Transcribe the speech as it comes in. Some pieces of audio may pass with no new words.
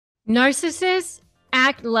Narcissists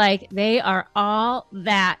act like they are all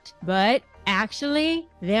that, but actually,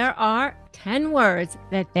 there are 10 words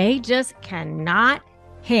that they just cannot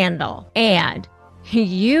handle. And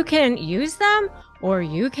you can use them or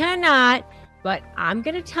you cannot, but I'm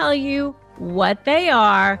going to tell you what they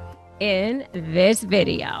are in this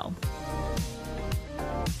video.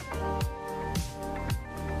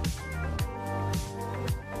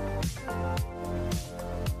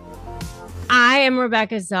 I am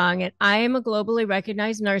Rebecca Zung, and I am a globally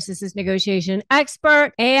recognized narcissist negotiation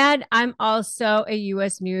expert, and I'm also a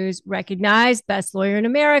U.S. News recognized best lawyer in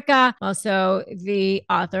America, also the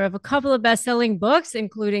author of a couple of best-selling books,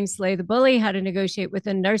 including Slay the Bully, How to Negotiate with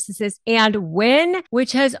a Narcissist and Win,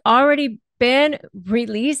 which has already been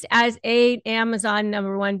released as an Amazon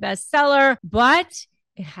 #1 bestseller, but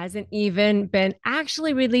it hasn't even been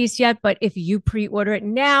actually released yet, but if you pre-order it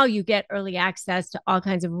now, you get early access to all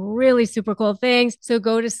kinds of really super cool things. So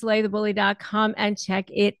go to slaythebully.com and check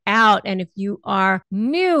it out. And if you are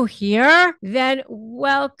new here, then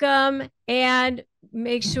welcome, and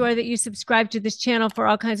make sure that you subscribe to this channel for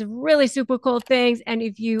all kinds of really super cool things. And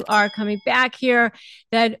if you are coming back here,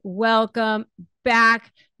 then welcome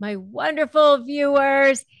back, my wonderful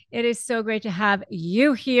viewers. It is so great to have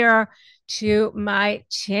you here to my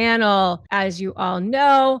channel. As you all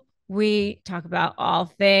know, we talk about all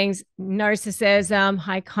things narcissism,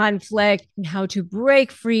 high conflict, and how to break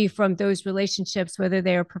free from those relationships, whether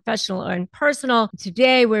they are professional or personal.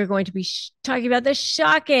 Today, we're going to be talking about the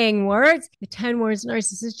shocking words, the 10 words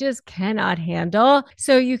narcissists just cannot handle.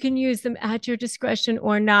 So you can use them at your discretion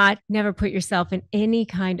or not. Never put yourself in any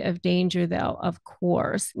kind of danger, though, of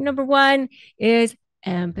course. Number one is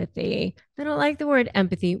empathy. They don't like the word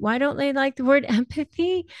empathy. Why don't they like the word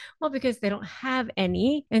empathy? Well, because they don't have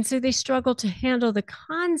any. And so they struggle to handle the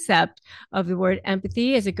concept of the word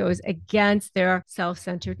empathy as it goes against their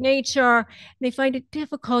self-centered nature. They find it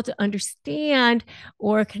difficult to understand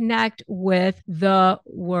or connect with the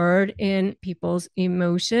word in people's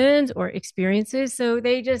emotions or experiences. So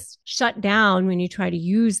they just shut down when you try to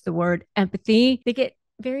use the word empathy. They get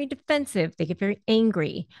very defensive. They get very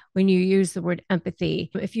angry when you use the word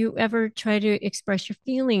empathy. If you ever try to express your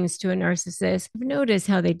feelings to a narcissist, notice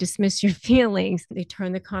how they dismiss your feelings. They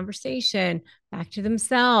turn the conversation back to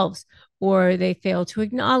themselves, or they fail to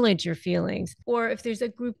acknowledge your feelings. Or if there's a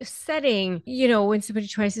group setting, when somebody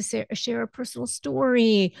tries to share a personal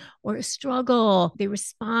story or a struggle, they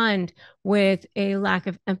respond with a lack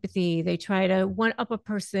of empathy. They try to one up a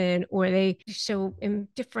person, or they show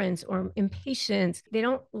indifference or impatience. They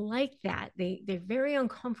don't like that. They're very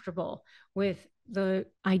uncomfortable with the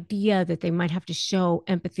idea that they might have to show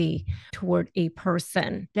empathy toward a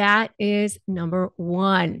person. That is number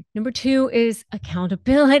one. Number two is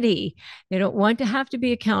accountability. They don't want to have to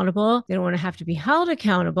be accountable. They don't want to have to be held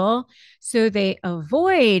accountable. So they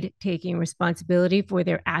avoid taking responsibility for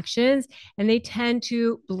their actions, and they tend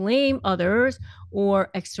to blame others or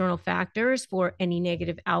external factors for any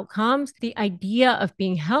negative outcomes. The idea of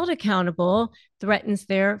being held accountable threatens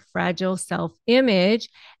their fragile self-image,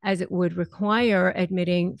 as it would require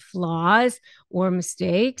admitting flaws or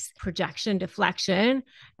mistakes, projection, deflection,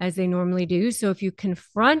 as they normally do. So if you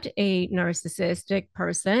confront a narcissistic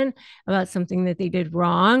person about something that they did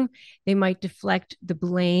wrong, they might deflect the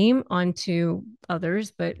blame onto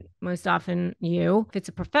others, but most often you. If it's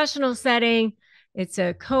a professional setting, it's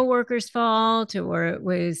a coworker's fault, or it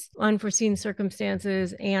was unforeseen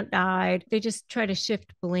circumstances, aunt died. They just try to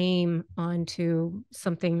shift blame onto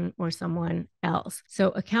something or someone else. So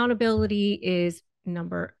accountability is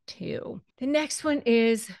number two. The next one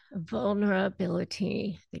is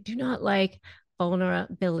vulnerability. They do not like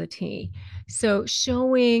vulnerability. So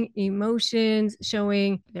showing emotions,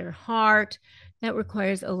 showing their heart, that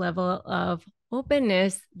requires a level of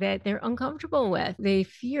openness that they're uncomfortable with. They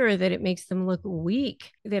fear that it makes them look weak.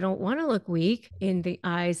 They don't want to look weak in the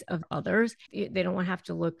eyes of others. They don't want to have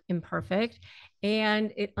to look imperfect.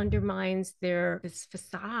 And it undermines this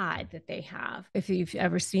facade that they have. If you've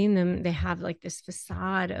ever seen them, they have like this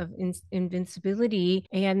facade of invincibility,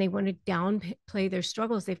 and they want to downplay their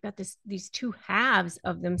struggles. They've got these two halves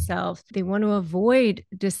of themselves. They want to avoid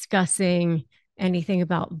discussing anything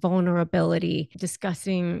about vulnerability,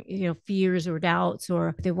 discussing, fears or doubts,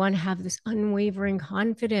 or they want to have this unwavering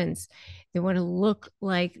confidence. They want to look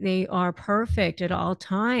like they are perfect at all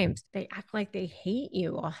times. They act like they hate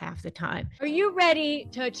you all half the time. Are you ready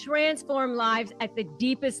to transform lives at the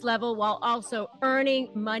deepest level while also earning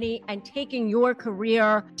money and taking your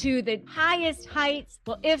career to the highest heights?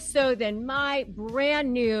 Well, if so, then my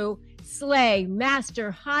brand new Slay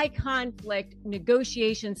Master High Conflict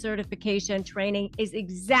Negotiation Certification Training is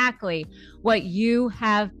exactly what you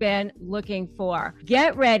have been looking for.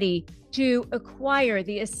 Get ready to acquire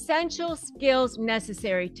the essential skills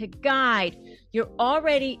necessary to guide your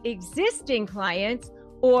already existing clients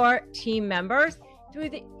or team members through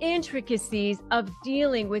the intricacies of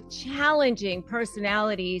dealing with challenging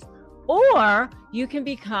personalities, or you can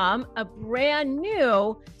become a brand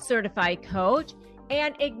new certified coach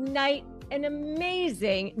and ignite an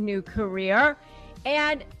amazing new career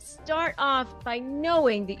and start off by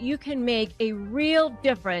knowing that you can make a real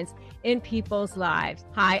difference in people's lives.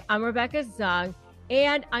 Hi, I'm Rebecca Zung,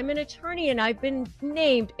 and I'm an attorney, and I've been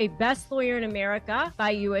named a best lawyer in America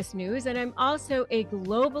by U.S. News, and I'm also a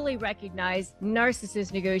globally recognized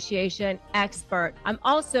narcissist negotiation expert. I'm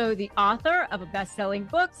also the author of a best-selling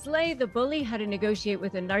book, Slay the Bully: How to Negotiate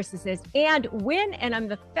with a Narcissist and Win, and I'm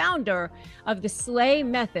the founder of the Slay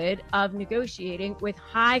method of negotiating with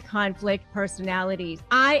high conflict personalities.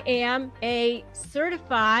 I am a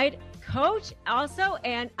certified coach also,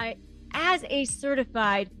 and as a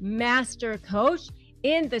certified master coach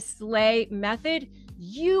in the Slay method,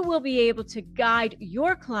 you will be able to guide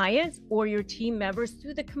your clients or your team members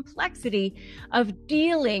through the complexity of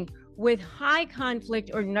dealing with high conflict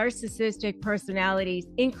or narcissistic personalities,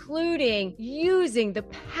 including using the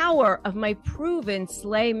power of my proven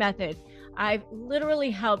Slay method. I've literally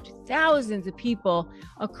helped thousands of people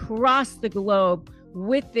across the globe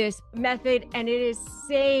with this method, and it has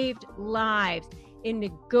saved lives in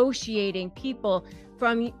negotiating people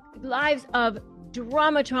from lives of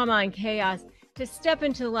drama, trauma, and chaos to step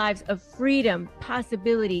into lives of freedom,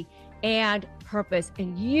 possibility, and purpose.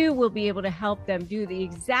 And you will be able to help them do the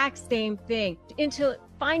exact same thing into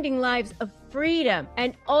finding lives of freedom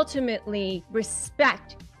and ultimately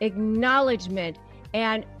respect, acknowledgement,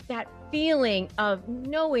 and that feeling of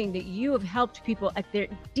knowing that you have helped people at their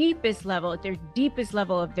deepest level of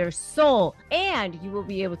their soul, and you will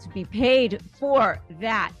be able to be paid for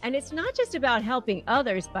that. And it's not just about helping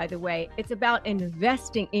others, by the way, it's about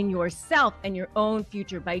investing in yourself and your own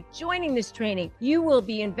future. By joining this training, you will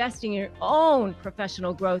be investing in your own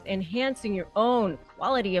professional growth, enhancing your own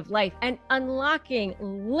quality of life, and unlocking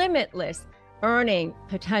limitless earning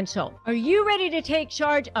potential. Are you ready to take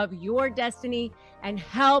charge of your destiny and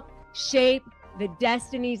help shape the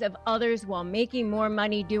destinies of others while making more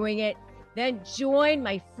money doing it? Then join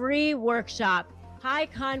my free workshop, High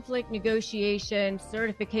Conflict Negotiation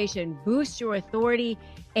Certification. Boost your authority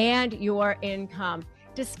and your income.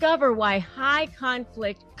 Discover why high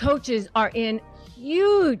conflict coaches are in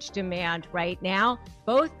huge demand right now,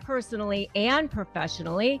 both personally and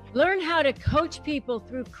professionally. Learn how to coach people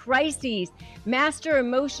through crises, master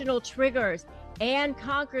emotional triggers, and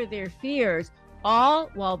conquer their fears, all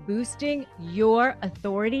while boosting your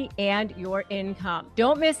authority and your income.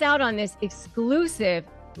 Don't miss out on this exclusive,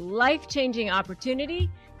 life-changing opportunity.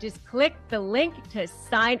 Just click the link to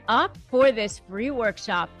sign up for this free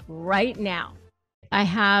workshop right now. I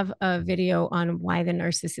have a video on why the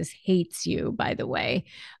narcissist hates you, by the way,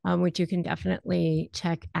 which you can definitely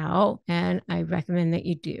check out. And I recommend that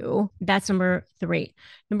you do. That's number 3.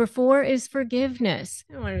 Number 4 is forgiveness.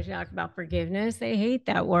 I don't want to talk about forgiveness. They hate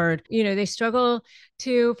that word. They struggle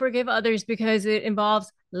to forgive others because it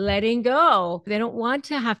involves letting go. They don't want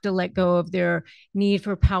to have to let go of their need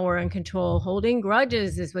for power and control. Holding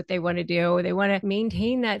grudges is what they want to do. They want to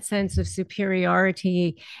maintain that sense of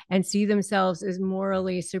superiority and see themselves as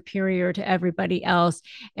morally superior to everybody else.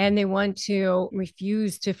 And they want to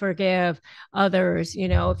refuse to forgive others.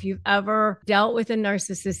 If you've ever dealt with a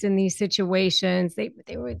narcissist in these situations,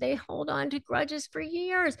 they hold on to grudges for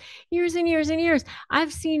years and years.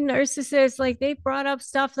 I've seen narcissists, they brought up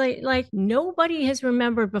stuff like nobody has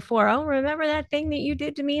remembered before. Oh, remember that thing that you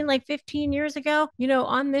did to me 15 years ago,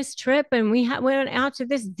 on this trip, and we went out to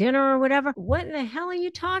this dinner or whatever. What in the hell are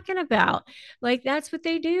you talking about? That's what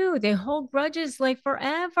they do. They hold grudges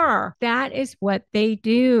forever. That is what they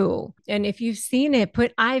do. And if you've seen it,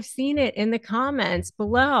 I've seen it in the comments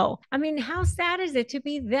below. I mean, how sad is it to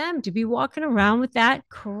be them, to be walking around with that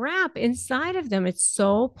crap inside of them? It's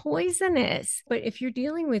so poisonous. But if you're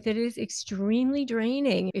dealing with it, it is extremely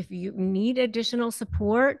draining. If you need additional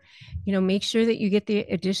support, make sure that you get the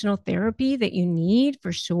additional therapy that you need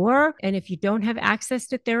for sure. And if you don't have access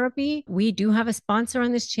to therapy, we do have a sponsor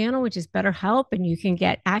on this channel, which is BetterHelp, and you can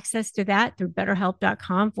get access to that through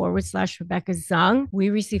betterhelp.com/Rebecca Zung. We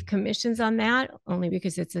receive commissions on that only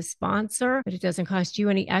because it's a sponsor, but it doesn't cost you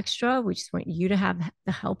any extra. We just want you to have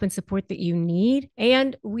the help and support that you need.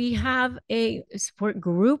 And we have a support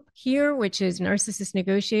group here, which is Narcissist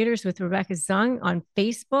Negotiators with Rebecca Zung on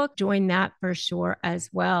Facebook. Join that for sure as as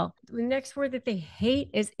well. The next word that they hate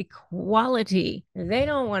is equality. They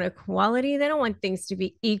don't want equality. They don't want things to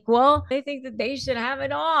be equal. They think that they should have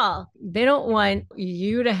it all. They don't want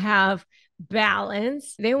you to have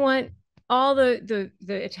balance. They want all the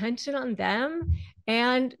attention on them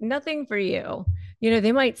and nothing for you.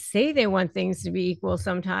 They might say they want things to be equal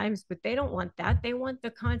sometimes, but they don't want that. They want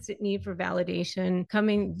the constant need for validation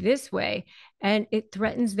coming this way. And it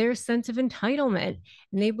threatens their sense of entitlement.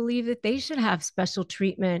 And they believe that they should have special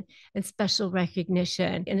treatment and special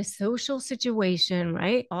recognition in a social situation,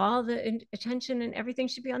 right? All the attention and everything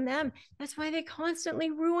should be on them. That's why they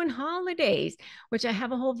constantly ruin holidays, which I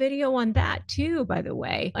have a whole video on that too, by the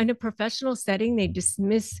way. In a professional setting, they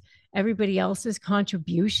dismiss everybody else's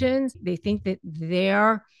contributions. They think that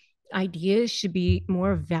their ideas should be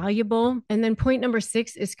more valuable. And then point number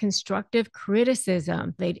 6 is constructive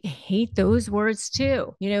criticism. They hate those words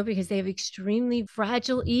too, because they have extremely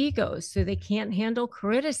fragile egos. So they can't handle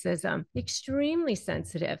criticism, extremely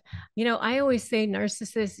sensitive. I always say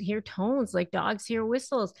narcissists hear tones like dogs hear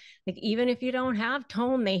whistles. Like even if you don't have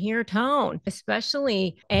tone, they hear tone,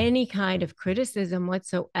 especially any kind of criticism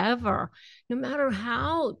whatsoever. No matter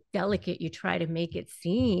how delicate you try to make it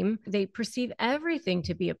seem, they perceive everything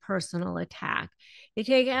to be a personal attack. They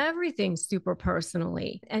take everything super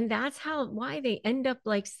personally. And that's why they end up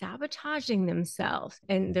like sabotaging themselves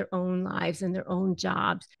and their own lives and their own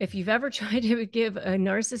jobs. If you've ever tried to give a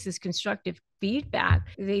narcissist constructive feedback,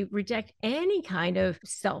 they reject any kind of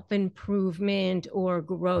self-improvement or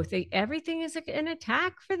growth. Everything is an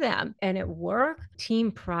attack for them. And at work,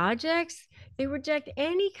 team projects, they reject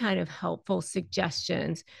any kind of helpful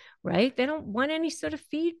suggestions, right? They don't want any sort of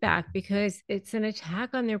feedback because it's an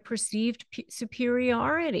attack on their perceived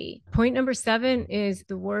superiority. Point number 7 is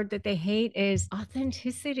the word that they hate is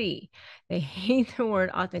authenticity. They hate the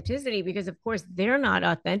word authenticity because, of course, they're not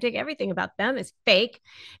authentic. Everything about them is fake,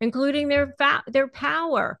 including their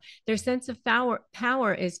power. Their sense of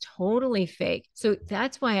power is totally fake. So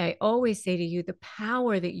that's why I always say to you, the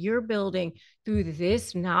power that you're building through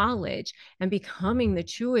this knowledge and becoming the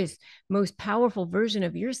truest, most powerful version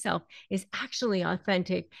of yourself is actually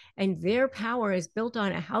authentic. And their power is built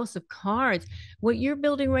on a house of cards. What you're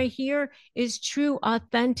building right here is true,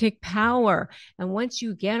 authentic power. And once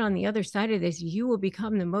you get on the other side of this, you will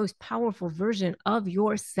become the most powerful version of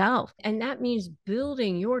yourself. And that means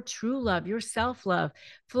building your true love, your self-love,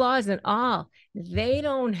 flaws and all. They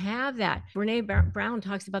don't have that. Brene Brown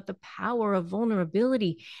talks about the power of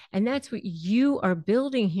vulnerability. And that's what you are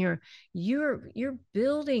building here. You're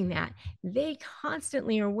building that. They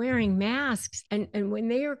constantly are wearing masks. And when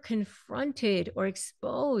they are confronted or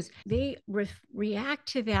exposed, they react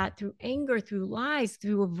to that through anger, through lies,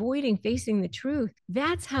 through avoiding facing the truth.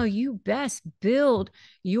 That's how you best build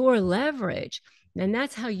your leverage. And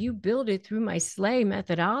that's how you build it through my SLAY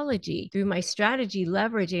methodology, through my strategy,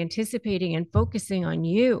 leverage, anticipating, and focusing on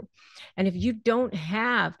you. And if you don't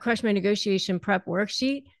have Crush My Negotiation Prep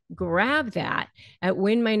Worksheet, grab that at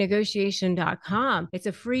winmynegotiation.com. It's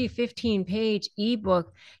a free 15-page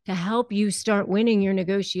ebook to help you start winning your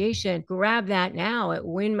negotiation. Grab that now at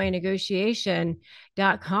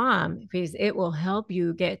winmynegotiation.com because it will help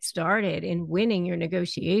you get started in winning your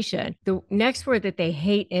negotiation. The next word that they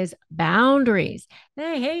hate is boundaries.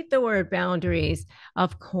 They hate the word boundaries,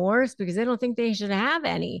 of course, because they don't think they should have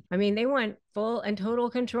any. I mean, they want full and total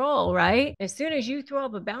control, right? As soon as you throw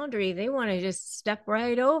up a boundary, they want to just step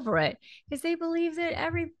right over it because they believe that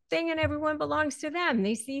everything and everyone belongs to them.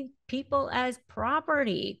 They see people as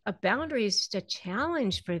property. A boundary is just a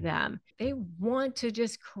challenge for them. They want to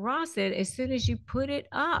just cross it as soon as you put it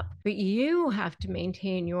up. But you have to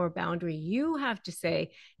maintain your boundary. You have to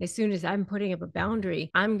say, as soon as I'm putting up a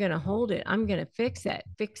boundary, I'm going to hold it. I'm going to fix it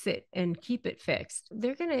and keep it fixed.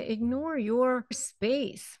 They're going to ignore your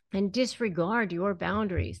space and disregard your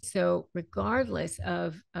boundaries. So regardless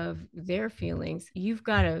of their feelings, you've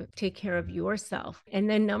got to take care of yourself. And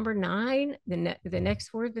then number 9, the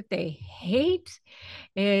next word that they hate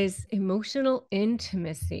is emotional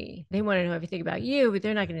intimacy. They want to know everything about you, but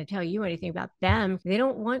they're not going to tell you anything about them. They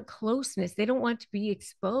don't want closeness. They don't want to be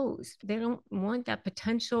exposed. They don't want that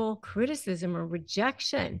potential criticism or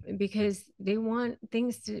rejection because they want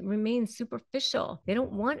things to remain superficial. They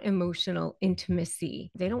don't want emotional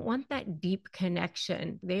intimacy. They don't want that deep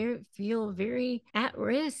connection. They feel very at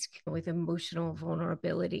risk with emotional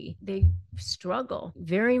vulnerability. They struggle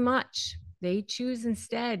very much. They choose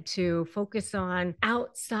instead to focus on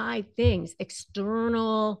outside things,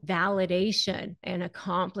 external validation and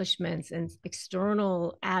accomplishments and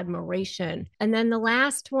external admiration. And then the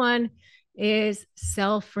last one is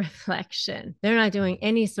self-reflection. They're not doing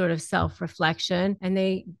any sort of self-reflection, and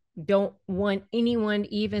they don't want anyone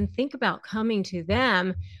to even think about coming to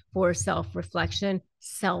them for self-reflection,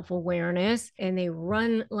 self-awareness, and they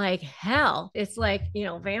run like hell. It's like,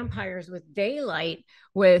 vampires with daylight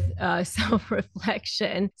with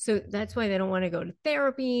self-reflection. So that's why they don't want to go to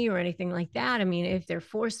therapy or anything like that. I mean, if they're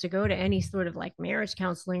forced to go to any sort of like marriage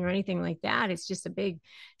counseling or anything like that, it's just a big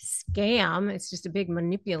scam. It's just a big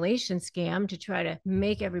manipulation scam to try to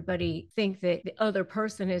make everybody think that the other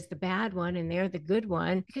person is the bad one and they're the good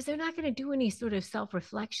one, because they're not going to do any sort of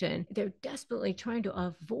self-reflection. They're desperately trying to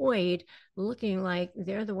avoid looking like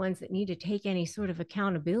they're the ones that need to take any sort of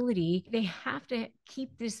accountability. They have to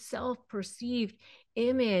keep this self-perceived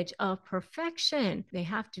image of perfection. They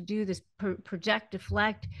have to do this project,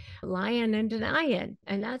 deflect, lying and denying.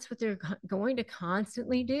 And that's what they're going to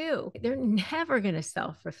constantly do. They're never going to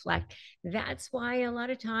self-reflect. That's why a lot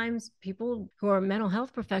of times people who are mental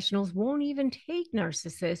health professionals won't even take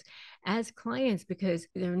narcissists as clients, because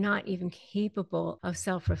they're not even capable of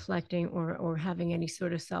self-reflecting or having any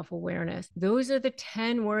sort of self-awareness. Those are the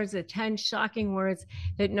 10 words, the 10 shocking words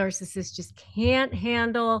that narcissists just can't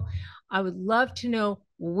handle. I would love to know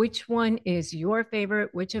which one is your favorite,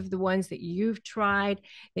 which of the ones that you've tried,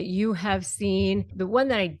 that you have seen. The one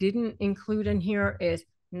that I didn't include in here is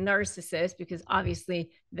narcissist, because obviously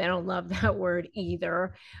they don't love that word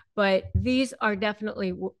either. But these are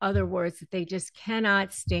definitely other words that they just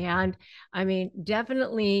cannot stand. I mean,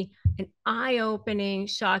 definitely an eye-opening,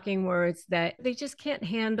 shocking words that they just can't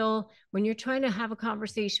handle when you're trying to have a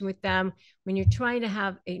conversation with them, when you're trying to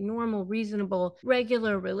have a normal, reasonable,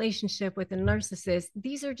 regular relationship with a narcissist.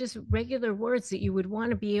 These are just regular words that you would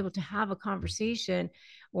want to be able to have a conversation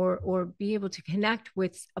or be able to connect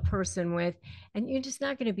with a person with, and you're just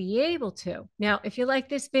not going to be able to. Now, if you like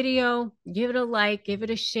this video, give it a like, give it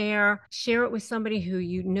a share it with somebody who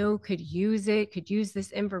you know could use it, could use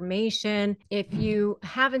this information. If you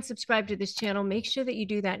haven't subscribed to this channel, make sure that you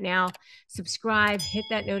do that now. Subscribe, hit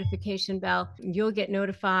that notification bell. You'll get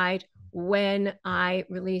notified when I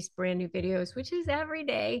release brand new videos, which is every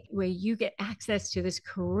day, where you get access to this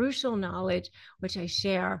crucial knowledge, which I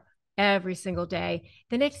share every single day.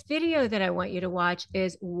 The next video that I want you to watch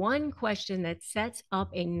is one question that sets up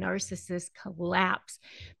a narcissist collapse,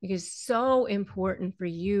 because it's so important for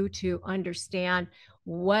you to understand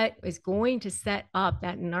what is going to set up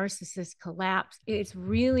that narcissist collapse. It's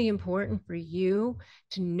really important for you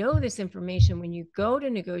to know this information when you go to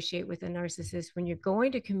negotiate with a narcissist, when you're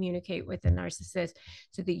going to communicate with a narcissist,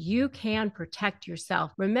 so that you can protect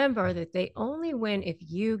yourself. Remember that they only win if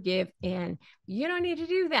you give in. You don't need to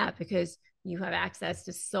do that, because you have access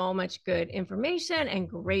to so much good information and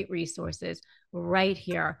great resources right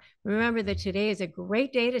here. Remember that today is a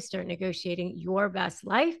great day to start negotiating your best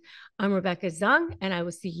life. I'm Rebecca Zung, and I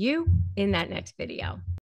will see you in that next video.